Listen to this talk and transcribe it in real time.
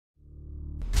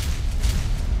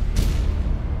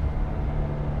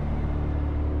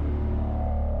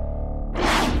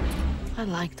I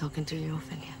like talking to you,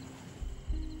 Ophelia.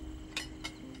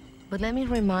 But let me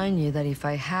remind you that if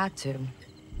I had to,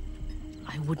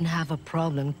 I wouldn't have a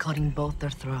problem cutting both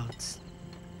their throats.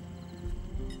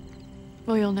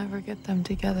 Well, you'll never get them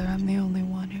together. I'm the only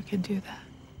one who can do that.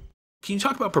 Can you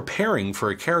talk about preparing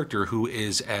for a character who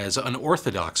is as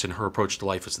unorthodox in her approach to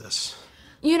life as this?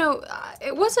 You know,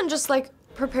 it wasn't just like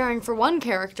preparing for one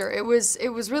character. It was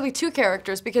really two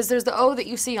characters, because there's the O that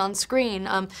you see on screen.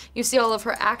 You see all of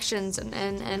her actions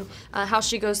and how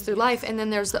she goes through life, and then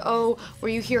there's the O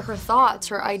where you hear her thoughts,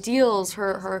 her ideals,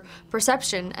 her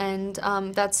perception, and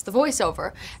that's the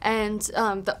voiceover. And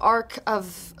the arc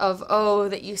of O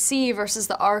that you see versus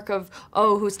the arc of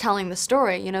O who's telling the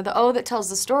story. You know, the O that tells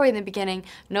the story in the beginning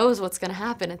knows what's going to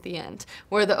happen at the end,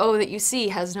 where the O that you see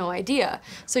has no idea.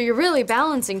 So you're really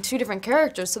balancing two different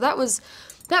characters. So that was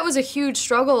a huge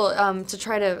struggle to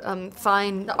try to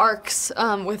find the arcs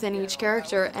within each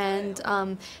character,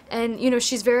 and you know,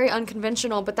 she's very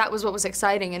unconventional, but that was what was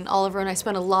exciting. And Oliver and I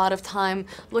spent a lot of time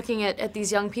looking at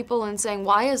these young people and saying,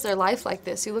 why is their life like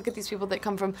this? You look at these people that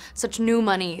come from such new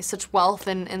money, such wealth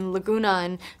in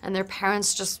Laguna, and their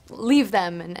parents just leave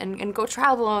them and go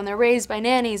travel, and they're raised by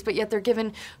nannies, but yet they're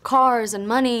given cars and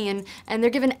money, and they're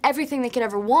given everything they could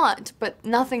ever want, but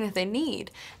nothing that they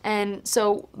need. And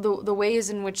so the ways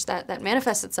in which that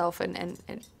manifests itself, and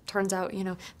it turns out, you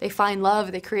know, they find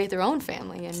love, they create their own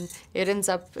family, and it ends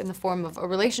up in the form of a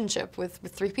relationship with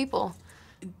three people.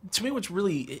 To me, what's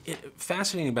really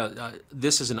fascinating about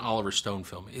this as an Oliver Stone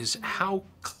film is how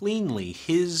cleanly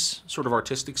his sort of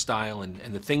artistic style and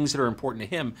the things that are important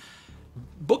to him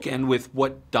bookend with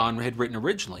what Don had written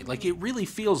originally. Like, it really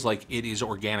feels like it is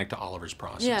organic to Oliver's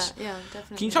process. Yeah,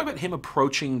 definitely. Can you talk about him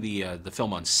approaching the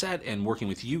film on set and working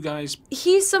with you guys?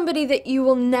 He's somebody that you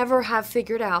will never have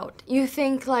figured out. You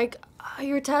think, like, oh,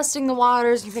 you're testing the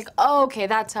waters, and you think, oh, okay,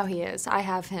 that's how he is. I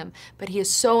have him. But he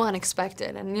is so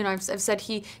unexpected. And, you know, I've said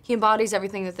he embodies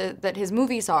everything that his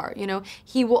movies are, you know.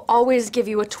 He will always give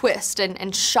you a twist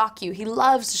and shock you. He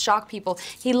loves to shock people.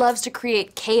 He loves to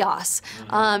create chaos.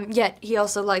 Yet he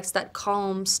also likes that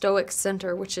calm, stoic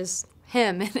center, which is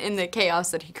him in the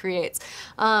chaos that he creates.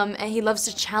 And he loves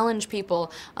to challenge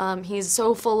people. He's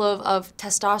so full of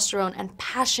testosterone and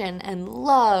passion and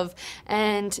love,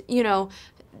 and, you know,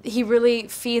 he really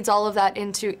feeds all of that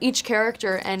into each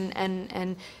character,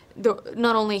 and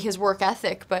not only his work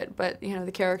ethic, but you know,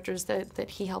 the characters that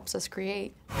he helps us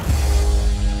create.